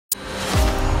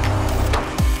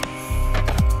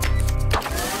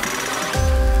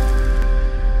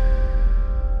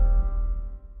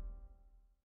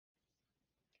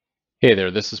Hey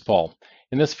there, this is Paul.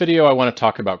 In this video, I want to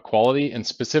talk about quality and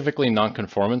specifically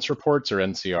non-conformance reports or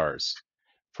NCRs.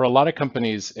 For a lot of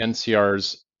companies,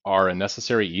 NCRs are a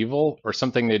necessary evil or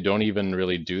something they don't even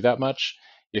really do that much.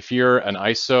 If you're an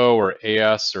ISO or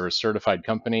AS or a certified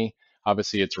company,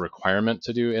 obviously it's a requirement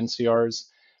to do NCRs.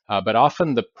 But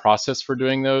often the process for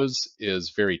doing those is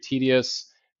very tedious,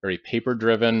 very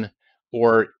paper-driven,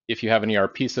 or if you have an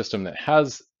ERP system that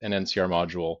has an NCR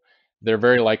module, they're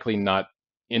very likely not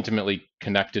intimately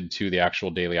connected to the actual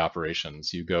daily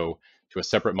operations. You go to a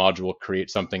separate module,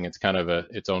 create something, it's kind of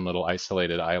its own little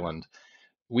isolated island.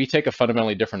 We take a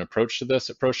fundamentally different approach to this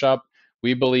at ProShop.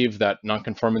 We believe that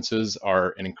nonconformances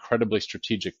are an incredibly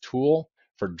strategic tool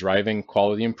for driving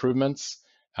quality improvements,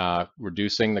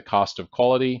 reducing the cost of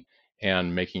quality,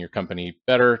 and making your company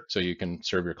better so you can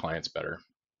serve your clients better.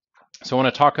 So I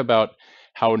want to talk about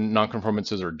how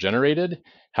nonconformances are generated,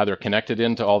 how they're connected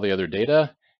into all the other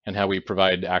data, and how we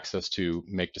provide access to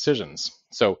make decisions.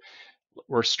 So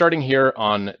we're starting here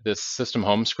on this system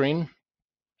home screen,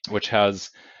 which has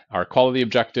our quality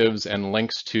objectives and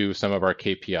links to some of our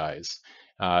KPIs.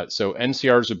 So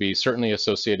NCRs would be certainly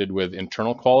associated with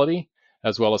internal quality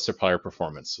as well as supplier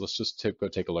performance. Let's just go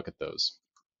take a look at those.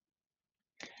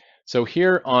 So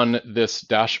here on this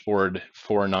dashboard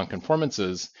for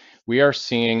nonconformances, we are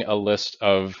seeing a list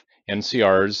of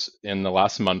NCRs in the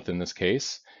last month in this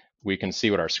case. We can see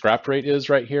what our scrap rate is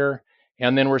right here.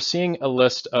 And then we're seeing a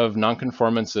list of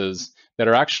nonconformances that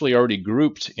are actually already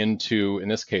grouped into, in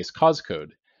this case, cause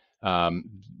code.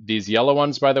 These yellow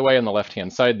ones, by the way, on the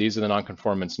left-hand side, these are the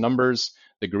nonconformance numbers.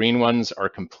 The green ones are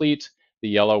complete. The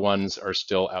yellow ones are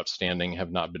still outstanding,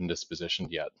 have not been dispositioned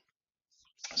yet.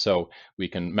 So we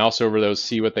can mouse over those,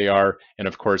 see what they are. And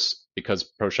of course,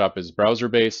 because ProShop is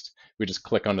browser-based, we just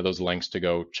click onto those links to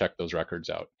go check those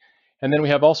records out. And then we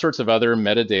have all sorts of other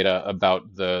metadata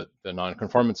about the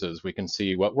non-conformances. We can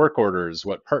see what work orders,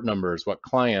 what part numbers, what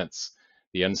clients,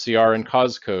 the NCR and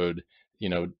cause code,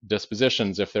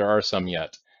 dispositions if there are some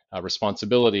yet,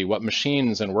 responsibility, what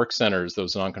machines and work centers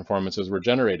those non-conformances were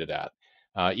generated at,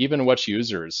 even which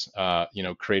users,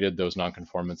 created those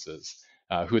non-conformances.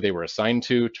 Who they were assigned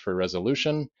to for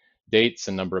resolution, dates,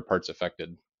 and number of parts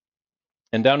affected.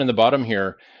 And down in the bottom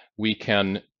here, we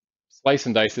can slice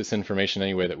and dice this information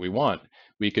any way that we want.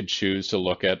 We could choose to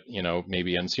look at,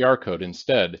 maybe NCR code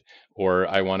instead, or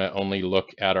I want to only look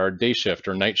at our day shift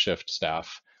or night shift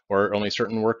staff, or only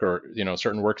certain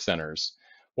certain work centers.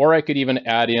 Or I could even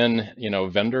add in,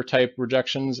 vendor type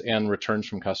rejections and returns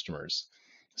from customers.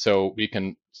 So we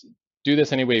can do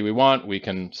this any way we want. We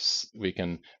can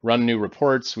run new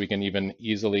reports. We can even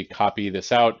easily copy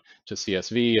this out to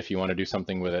CSV if you want to do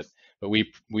something with it. But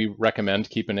we recommend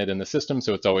keeping it in the system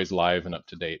so it's always live and up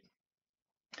to date.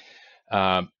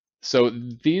 So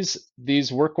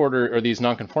these work order or these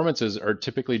nonconformances are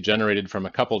typically generated from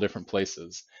a couple different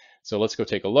places. So let's go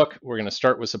take a look. We're going to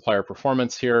start with supplier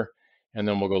performance here, and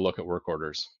then we'll go look at work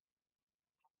orders.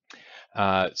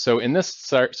 So in this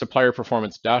supplier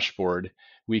performance dashboard,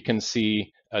 we can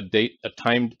see a date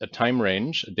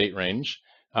range,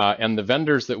 and the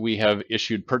vendors that we have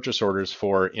issued purchase orders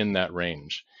for in that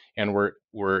range. And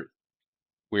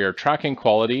we are tracking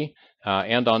quality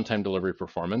and on-time delivery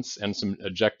performance and some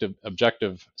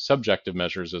subjective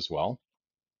measures as well.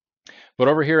 But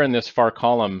over here in this far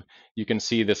column, you can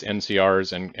see this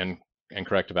NCRs and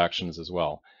corrective actions as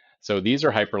well. So these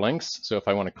are hyperlinks. So if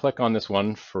I want to click on this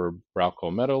one for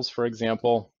Brauco Metals, for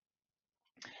example,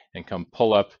 and come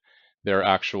pull up their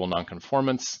actual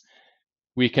nonconformance,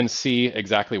 we can see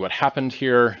exactly what happened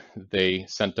here. They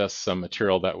sent us some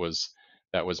material that was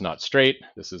not straight.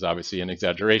 This is obviously an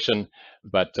exaggeration,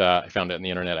 but I found it on the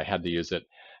internet. I had to use it.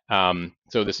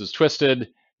 So this is twisted.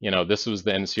 This was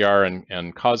the NCR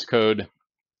and cause code.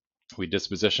 We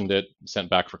dispositioned it, sent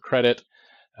back for credit.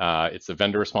 It's the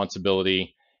vendor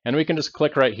responsibility. And we can just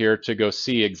click right here to go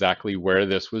see exactly where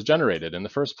this was generated in the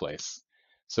first place.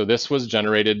 So this was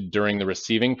generated during the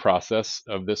receiving process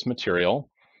of this material,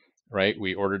 right?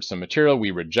 We ordered some material,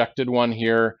 we rejected one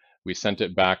here, we sent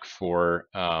it back for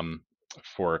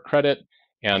credit.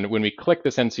 And when we click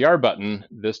this NCR button,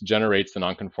 this generates the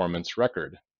nonconformance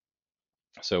record.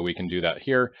 So we can do that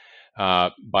here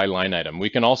by line item. We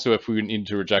can also, if we need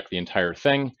to reject the entire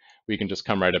thing, we can just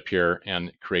come right up here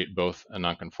and create both a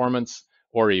nonconformance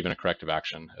or even a corrective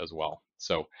action as well.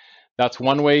 So that's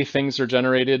one way things are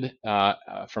generated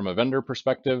from a vendor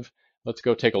perspective. Let's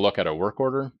go take a look at a work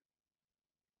order.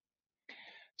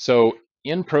 So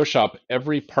in ProShop,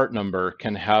 every part number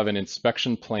can have an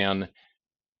inspection plan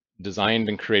designed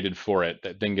and created for it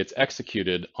that then gets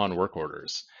executed on work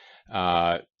orders.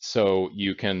 So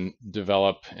you can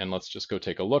develop, and let's just go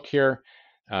take a look here.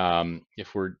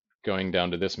 If we're going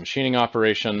down to this machining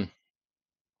operation,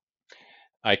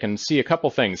 I can see a couple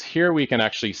things. Here we can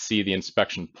actually see the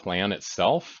inspection plan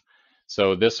itself.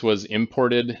 So this was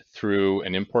imported through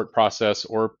an import process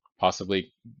or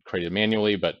possibly created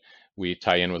manually, but we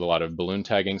tie in with a lot of balloon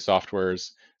tagging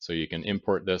softwares. So you can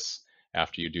import this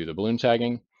after you do the balloon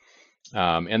tagging.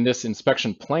 And this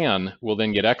inspection plan will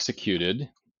then get executed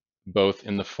both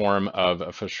in the form of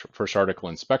a first article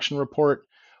inspection report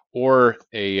or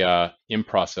a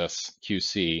in-process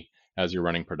QC as you're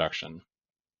running production.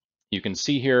 You can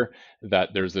see here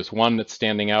that there's this one that's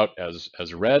standing out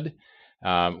as red.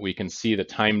 We can see the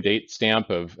time date stamp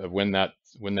of when that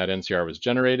NCR was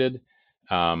generated,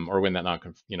 or when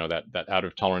that that out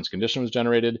of tolerance condition was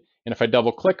generated. And if I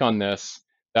double click on this,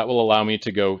 that will allow me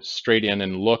to go straight in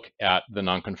and look at the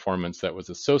nonconformance that was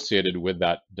associated with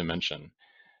that dimension.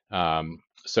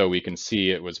 So we can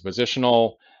see it was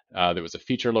positional, there was a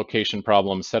feature location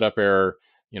problem, setup error,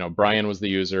 Brian was the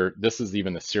user. This is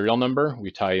even the serial number.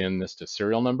 We tie in this to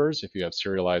serial numbers if you have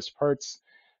serialized parts.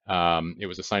 It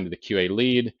was assigned to the QA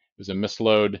lead. It was a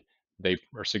misload. They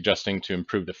are suggesting to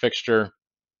improve the fixture.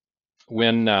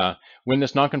 When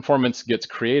this nonconformance gets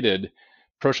created,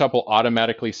 ProShop will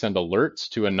automatically send alerts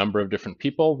to a number of different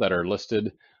people that are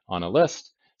listed on a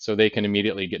list, so they can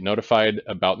immediately get notified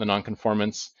about the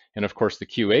nonconformance. And of course, the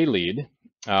QA lead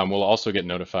will also get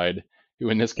notified, who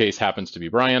in this case happens to be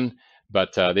Brian,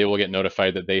 but they will get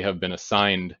notified that they have been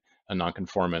assigned a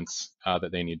nonconformance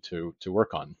that they need to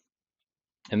work on.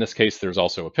 In this case, there's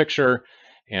also a picture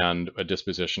and a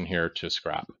disposition here to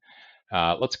scrap.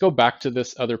 Let's go back to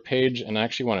this other page, and I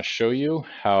actually want to show you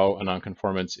how a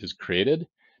nonconformance is created,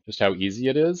 just how easy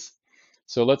it is.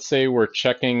 So let's say we're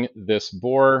checking this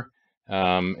bore.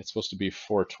 It's supposed to be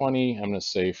 420. I'm going to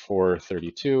say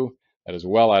 432. That is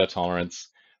well out of tolerance.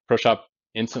 ProShop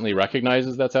instantly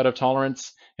recognizes that's out of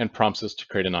tolerance and prompts us to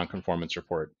create a nonconformance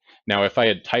report. Now, if I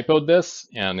had typoed this,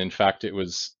 and in fact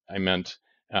I meant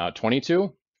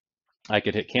 22, I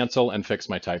could hit cancel and fix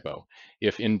my typo.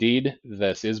 If indeed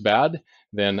this is bad,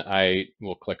 then I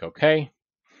will click OK,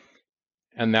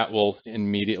 and that will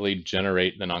immediately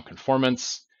generate the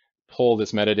nonconformance, pull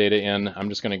this metadata in. I'm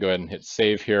just going to go ahead and hit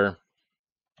save here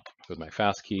with my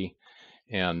fast key,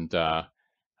 and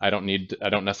I don't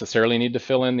necessarily need to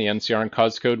fill in the NCR and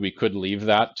cause code. We could leave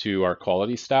that to our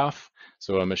quality staff.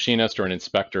 So a machinist or an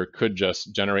inspector could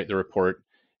just generate the report.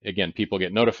 Again, people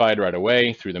get notified right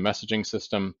away through the messaging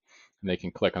system, and they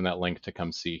can click on that link to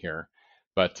come see here.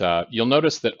 But you'll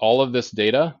notice that all of this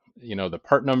data, the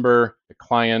part number, the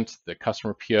client, the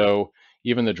customer PO,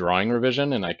 even the drawing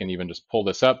revision, and I can even just pull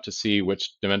this up to see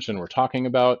which dimension we're talking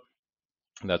about.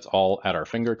 That's all at our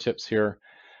fingertips here.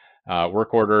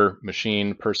 Work order,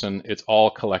 machine, person, it's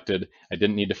all collected. I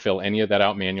didn't need to fill any of that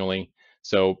out manually.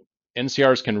 So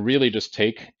NCRs can really just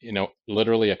take,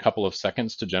 literally a couple of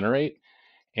seconds to generate.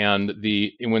 And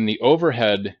when the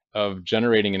overhead of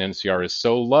generating an NCR is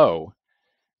so low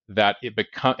that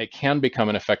it can become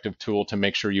an effective tool to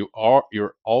make sure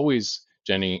you're always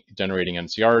generating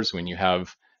NCRs when you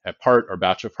have a part or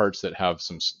batch of parts that have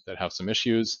some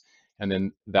issues, and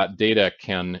then that data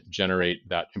can generate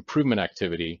that improvement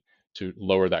activity to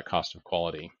lower that cost of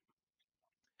quality.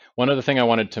 One other thing I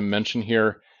wanted to mention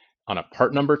here on a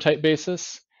part number type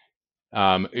basis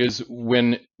is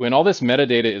when all this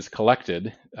metadata is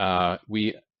collected,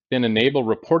 we then enable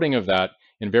reporting of that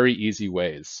in very easy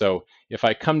ways. So if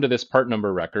I come to this part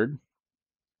number record,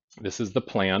 this is the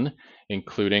plan,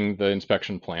 including the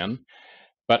inspection plan,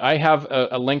 but I have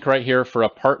a link right here for a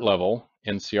part level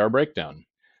NCR breakdown.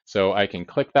 So I can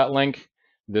click that link.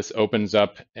 This opens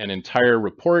up an entire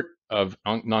report of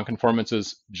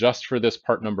nonconformances just for this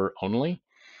part number only.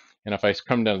 And if I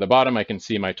come down to the bottom, I can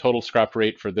see my total scrap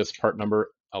rate for this part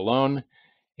number alone.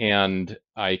 And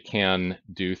I can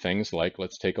do things like,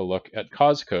 let's take a look at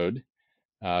cause code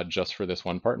just for this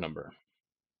one part number.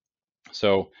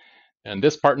 So, and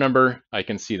this part number, I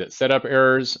can see that setup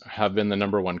errors have been the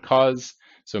 #1 cause.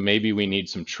 So maybe we need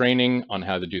some training on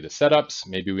how to do the setups.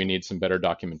 Maybe we need some better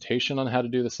documentation on how to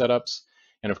do the setups.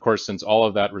 And of course, since all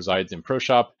of that resides in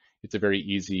ProShop, it's a very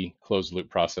easy closed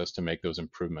loop process to make those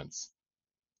improvements.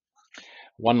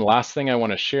 One last thing I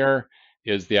want to share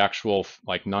is the actual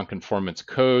nonconformance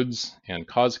codes and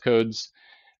cause codes.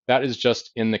 That is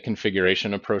just in the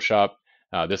configuration of ProShop.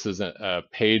 This is a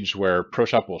page where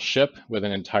ProShop will ship with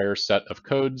an entire set of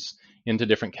codes into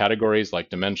different categories like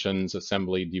dimensions,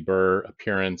 assembly, deburr,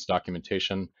 appearance,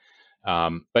 documentation.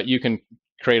 But you can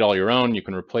create all your own. You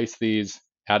can replace these,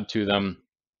 add to them,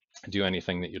 do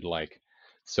anything that you'd like.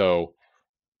 So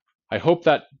I hope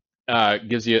that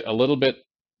gives you a little bit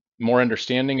more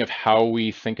understanding of how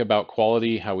we think about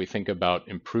quality, how we think about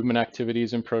improvement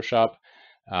activities in ProShop,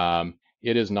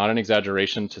 it is not an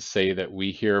exaggeration to say that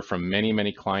we hear from many,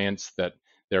 many clients that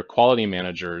their quality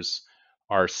managers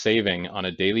are saving on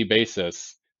a daily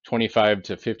basis 25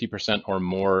 to 50% or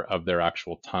more of their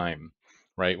actual time,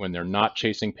 right? When they're not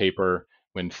chasing paper,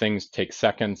 when things take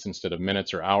seconds instead of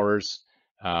minutes or hours,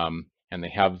 and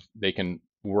they can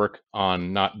work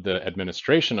on not the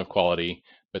administration of quality,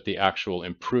 but the actual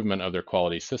improvement of their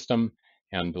quality system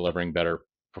and delivering better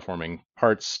performing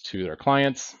parts to their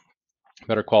clients,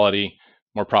 better quality,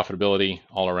 more profitability,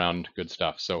 all around good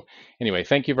stuff. So anyway,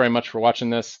 thank you very much for watching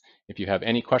this. If you have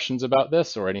any questions about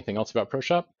this or anything else about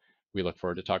ProShop, we look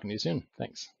forward to talking to you soon.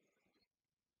 Thanks.